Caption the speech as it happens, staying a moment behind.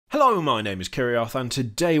Hello, my name is Kirioth, and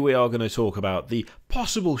today we are going to talk about the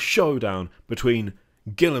possible showdown between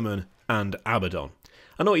Guiiliman and Abaddon.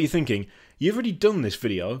 I know what you're thinking. You've already done this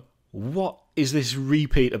video. What is this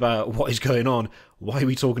repeat about what is going on? Why are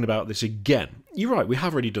we talking about this again? You're right, we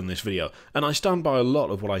have already done this video, and I stand by a lot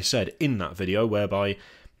of what I said in that video, whereby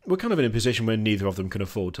we're kind of in a position where neither of them can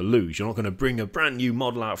afford to lose. You're not going to bring a brand new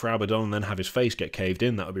model out for Abaddon and then have his face get caved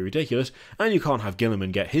in. That would be ridiculous. And you can't have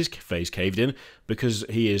Guiiliman get his face caved in because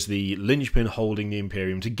he is the linchpin holding the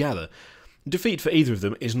Imperium together. Defeat for either of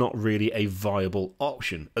them is not really a viable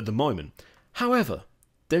option at the moment. However,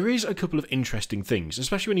 there is a couple of interesting things,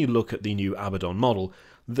 especially when you look at the new Abaddon model,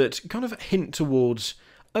 that kind of hint towards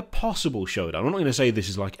a possible showdown. I'm not going to say this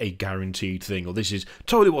is like a guaranteed thing, or this is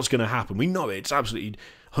totally what's going to happen. We know it. It's absolutely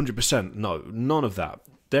 100%. No, none of that.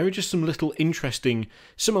 There are just some little interesting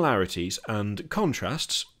similarities and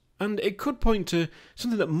contrasts, and it could point to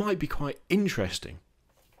something that might be quite interesting.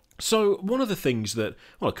 So one of the things that,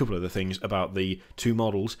 well, a couple of the things about the two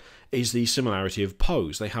models is the similarity of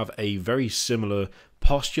pose. They have a very similar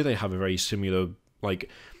posture. They have a very similar, like,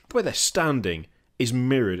 the way they're standing is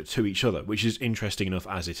mirrored to each other, which is interesting enough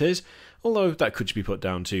as it is, although that could just be put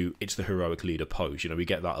down to it's the heroic leader pose. You know, we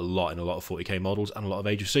get that a lot in a lot of 40k models and a lot of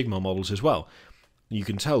Age of Sigmar models as well. You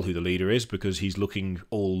can tell who the leader is because he's looking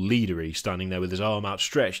all leadery, standing there with his arm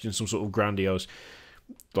outstretched in some sort of grandiose,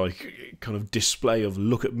 like, kind of display of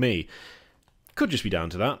look at me. Could just be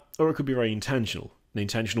down to that, or it could be very intentional. An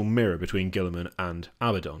intentional mirror between Guiiliman and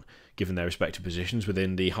Abaddon, given their respective positions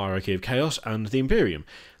within the hierarchy of chaos and the Imperium.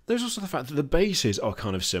 There's also the fact that the bases are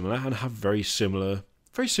kind of similar and have very similar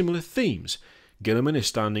themes. Guiiliman is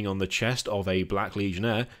standing on the chest of a Black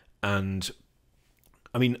Legionnaire, and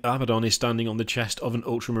Abaddon is standing on the chest of an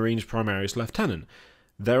Ultramarines Primaris Lieutenant.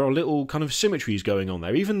 There are little kind of symmetries going on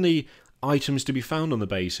there. Even the items to be found on the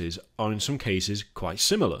bases are in some cases quite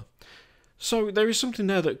similar. So there is something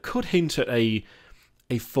there that could hint at a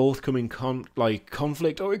forthcoming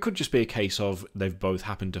conflict, or it could just be a case of they've both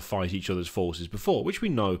happened to fight each other's forces before, which we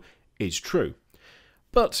know is true.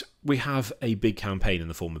 But we have a big campaign in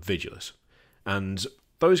the form of Vigilus, and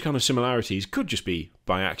those kind of similarities could just be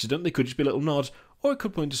by accident, they could just be little nods, or it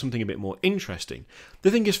could point to something a bit more interesting.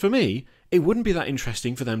 The thing is, for me, it wouldn't be that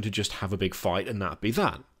interesting for them to just have a big fight and that be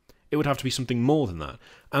that. It would have to be something more than that.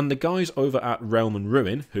 And the guys over at Realm and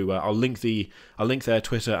Ruin, who I'll link their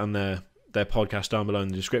Twitter and their podcast down below in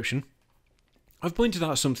the description, I've pointed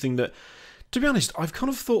out something that, to be honest, I've kind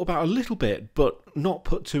of thought about a little bit, but not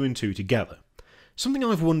put two and two together. Something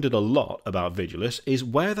I've wondered a lot about Vigilus is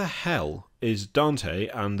where the hell is Dante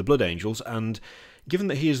and the Blood Angels, and given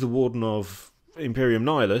that he is the Warden of Imperium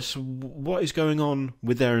Nihilus, what is going on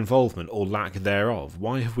with their involvement, or lack thereof?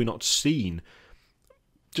 Why have we not seen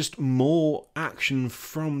just more action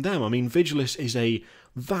from them? I mean, Vigilus is a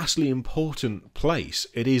vastly important place.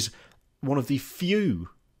 It is one of the few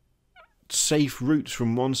safe routes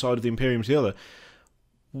from one side of the Imperium to the other.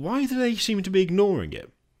 Why do they seem to be ignoring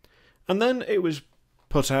it? And then it was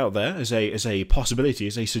put out there as a possibility,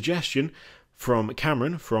 as a suggestion from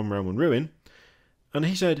Cameron from Realm and Ruin, and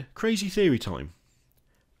he said, crazy theory time.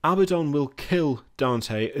 Abaddon will kill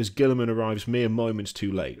Dante as Guiiliman arrives mere moments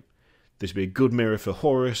too late. This would be a good mirror for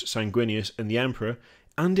Horus, Sanguinius, and the Emperor,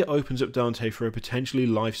 and it opens up Dante for a potentially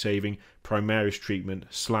life-saving Primaris treatment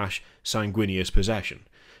 / Sanguinius possession.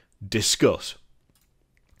 Discuss.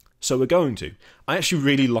 So we're going to. I actually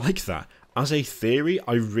really like that. As a theory,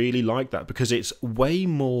 I really like that because it's way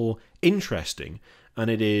more interesting and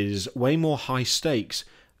it is way more high stakes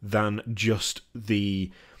than just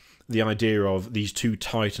the idea of these two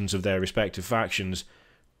titans of their respective factions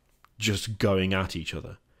just going at each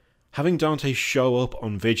other. Having Dante show up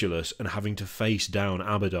on Vigilus and having to face down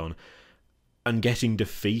Abaddon and getting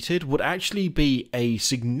defeated would actually be a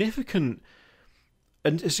significant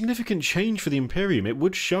change for the Imperium. It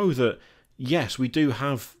would show that, yes, we do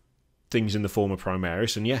have things in the form of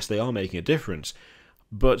Primaris, and yes, they are making a difference,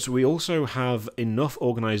 but we also have enough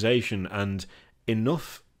organisation and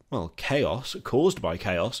enough, chaos, caused by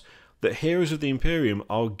chaos, that heroes of the Imperium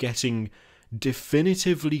are getting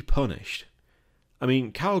definitively punished. I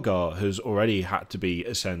mean, Calgar has already had to be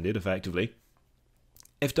ascended, effectively.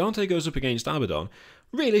 If Dante goes up against Abaddon,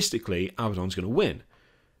 realistically, Abaddon's going to win.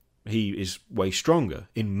 He is way stronger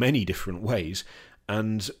in many different ways,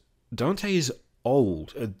 and Dante is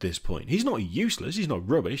old at this point. He's not useless, he's not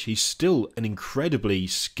rubbish, he's still an incredibly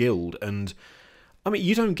skilled, and I mean,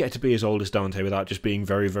 you don't get to be as old as Dante without just being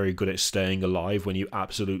very, very good at staying alive when you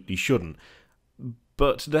absolutely shouldn't.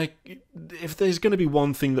 But if there's going to be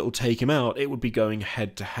one thing that will take him out, it would be going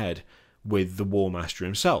head-to-head with the War Master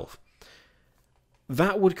himself.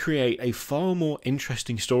 that would create a far more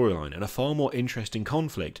interesting storyline and a far more interesting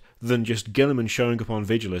conflict than just Guiiliman showing up on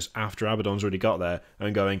Vigilus after Abaddon's already got there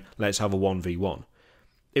and going, let's have a 1v1.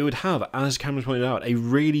 It would have, as Cameron pointed out, a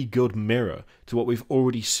really good mirror to what we've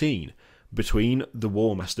already seen between the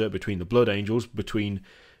War Master, between the Blood Angels, between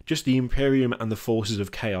just the Imperium and the forces of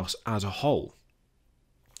Chaos as a whole.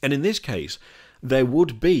 And in this case, there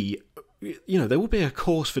would be a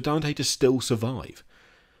course for Dante to still survive.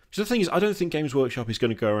 So the thing is, I don't think Games Workshop is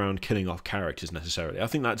going to go around killing off characters necessarily. I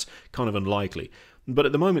think that's kind of unlikely. But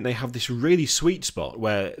at the moment, they have this really sweet spot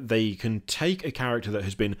where they can take a character that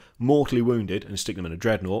has been mortally wounded and stick them in a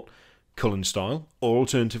dreadnought, Cullen style, or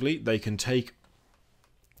alternatively, they can take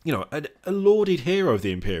a lauded hero of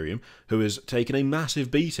the Imperium who has taken a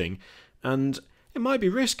massive beating, and it might be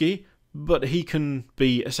risky, but he can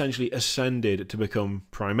be essentially ascended to become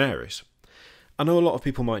Primaris. I know a lot of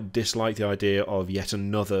people might dislike the idea of yet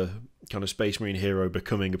another kind of Space Marine hero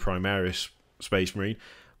becoming a Primaris Space Marine,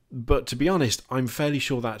 but to be honest, I'm fairly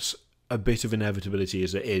sure that's a bit of inevitability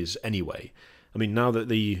as it is anyway. I mean, now that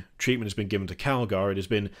the treatment has been given to Calgar, it has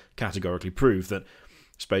been categorically proved that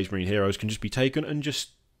Space Marine heroes can just be taken and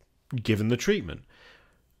just given the treatment.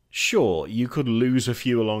 Sure, you could lose a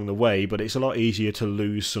few along the way, but it's a lot easier to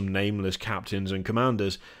lose some nameless captains and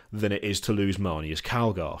commanders than it is to lose Marnie as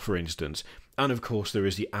Calgar, for instance. And of course, there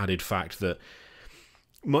is the added fact that,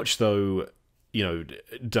 much though,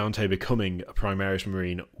 Dante becoming a Primaris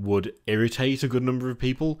Marine would irritate a good number of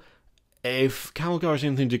people, if Calgar is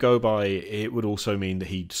anything to go by, it would also mean that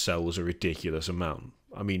he sells a ridiculous amount.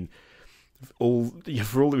 I mean, for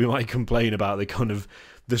all that we might complain about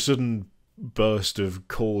the sudden burst of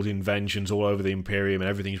cold inventions all over the Imperium and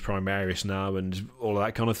everything's Primaris now and all of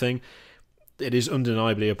that kind of thing, it is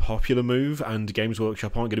undeniably a popular move, and Games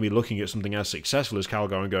Workshop aren't going to be looking at something as successful as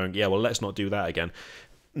Calgar and going, yeah, well, let's not do that again.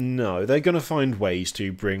 No, they're going to find ways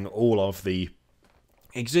to bring all of the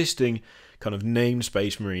existing kind of named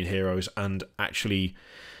Space Marine heroes and actually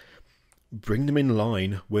bring them in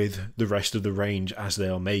line with the rest of the range as they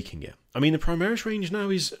are making it. I mean, the Primaris range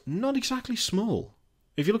now is not exactly small.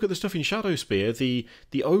 If you look at the stuff in Shadowspear,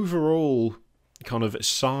 the overall kind of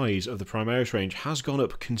size of the Primaris range has gone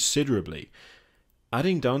up considerably.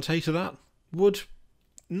 Adding Dante to that would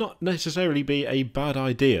not necessarily be a bad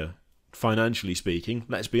idea, financially speaking,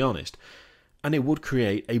 let's be honest, and it would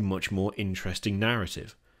create a much more interesting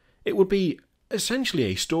narrative. It would be essentially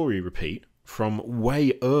a story repeat from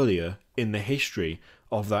way earlier in the history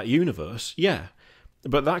of that universe, yeah,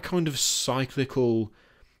 but that kind of cyclical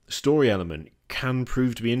story element can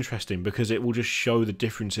prove to be interesting because it will just show the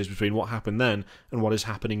differences between what happened then and what is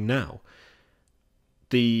happening now.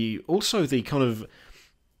 Also the kind of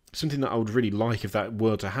something that I would really like if that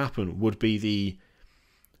were to happen would be the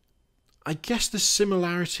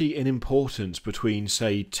similarity in importance between,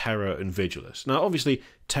 say, Terra and Vigilus. Now, obviously,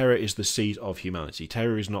 Terra is the seat of humanity.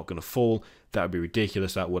 Terra is not going to fall. That would be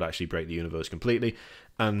ridiculous. That would actually break the universe completely.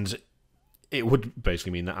 And it would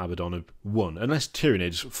basically mean that Abaddon had won, unless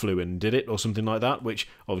Tyranids flew in and did it, or something like that, which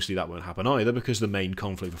obviously that won't happen either, because the main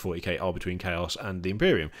conflict for 40k are between Chaos and the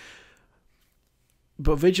Imperium.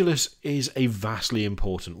 But Vigilus is a vastly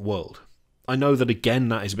important world. I know that, again,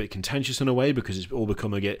 that is a bit contentious in a way, because it's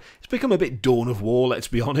become a bit Dawn of War, let's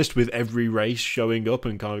be honest, with every race showing up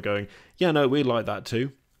and kind of going, yeah, no, we'd like that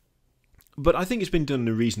too. But I think it's been done in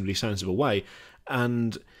a reasonably sensible way,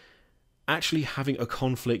 and actually having a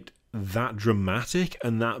conflict that dramatic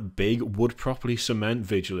and that big would properly cement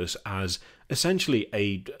Vigilus as essentially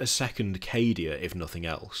a second Cadia, if nothing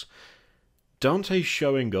else. Dante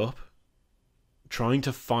showing up, trying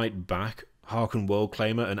to fight back Harkon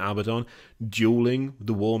Worldclaimer and Abaddon, dueling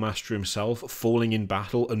the War Master himself, falling in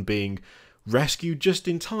battle and being rescued just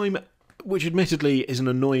in time, which admittedly is an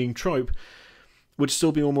annoying trope, would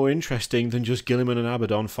still be more interesting than just Guiiliman and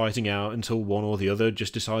Abaddon fighting out until one or the other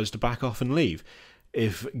just decides to back off and leave.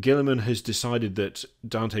 If Guiiliman has decided that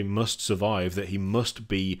Dante must survive, that he must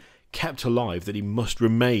be kept alive, that he must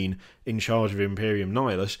remain in charge of Imperium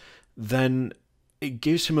Nihilus, then it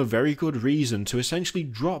gives him a very good reason to essentially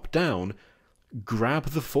drop down, grab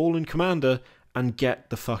the fallen commander, and get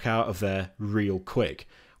the fuck out of there real quick,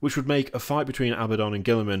 which would make a fight between Abaddon and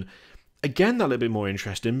Guiiliman, again, that little bit more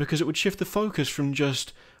interesting, because it would shift the focus from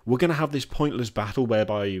just, we're going to have this pointless battle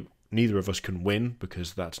whereby neither of us can win,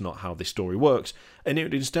 because that's not how this story works, and it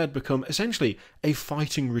would instead become essentially a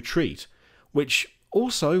fighting retreat, which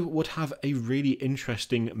also would have a really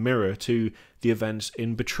interesting mirror to the events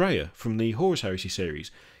in Betrayer from the Horus Heresy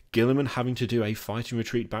series. Guiiliman having to do a fighting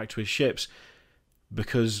retreat back to his ships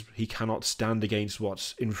because he cannot stand against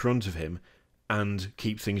what's in front of him and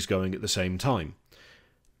keep things going at the same time.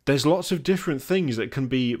 There's lots of different things that can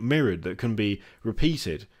be mirrored, that can be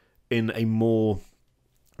repeated in a more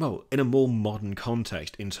modern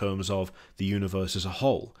context in terms of the universe as a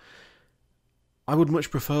whole. I would much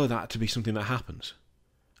prefer that to be something that happens.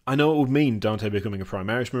 I know it would mean Dante becoming a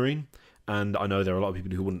Primaris Marine, and I know there are a lot of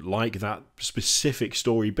people who wouldn't like that specific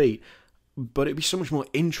story beat, but it'd be so much more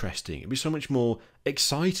interesting, it'd be so much more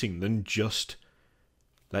exciting than just,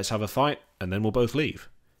 let's have a fight and then we'll both leave.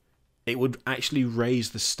 It would actually raise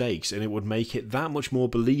the stakes, and it would make it that much more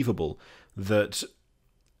believable that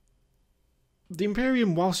the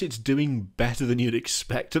Imperium, whilst it's doing better than you'd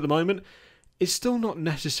expect at the moment, is still not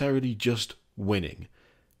necessarily just winning.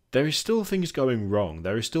 There is still things going wrong.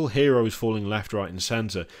 There is still heroes falling left, right and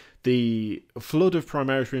centre. The flood of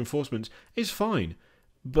Primaris reinforcements is fine,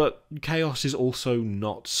 but Chaos is also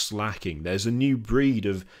not slacking. There's a new breed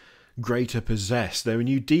of greater possessed. There are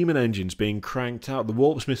new demon engines being cranked out. The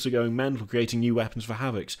warpsmiths are going mental, creating new weapons for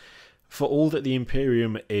Havocs. For all that the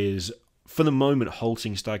Imperium is, for the moment,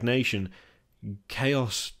 halting stagnation,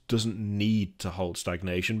 Chaos doesn't need to halt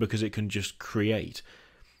stagnation because it can just create.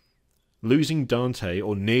 Losing Dante,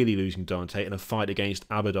 or nearly losing Dante, in a fight against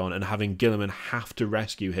Abaddon and having Guiiliman have to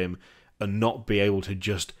rescue him and not be able to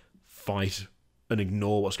just fight and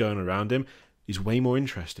ignore what's going on around him is way more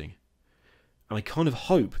interesting. And I kind of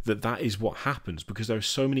hope that that is what happens, because there are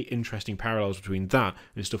so many interesting parallels between that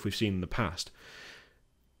and stuff we've seen in the past.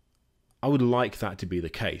 I would like that to be the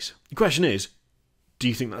case. The question is, do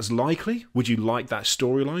you think that's likely? Would you like that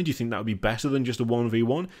storyline? Do you think that would be better than just a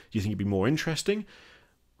 1v1? Do you think it'd be more interesting?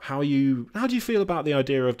 How do you feel about the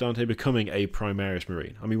idea of Dante becoming a Primaris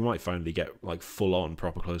Marine? I mean, we might finally get like full-on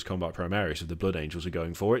proper close combat Primaris if the Blood Angels are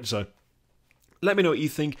going for it, so let me know what you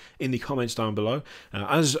think in the comments down below.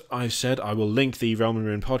 As I've said, I will link the Realm and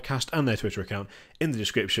Ruin podcast and their Twitter account in the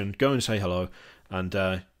description. Go and say hello. And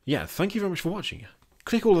yeah, thank you very much for watching.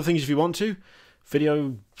 Click all the things if you want to.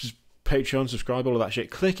 Video, Patreon, subscribe, all of that shit.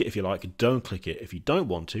 Click it if you like. Don't click it if you don't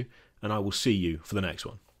want to. And I will see you for the next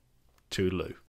one. Toodaloo.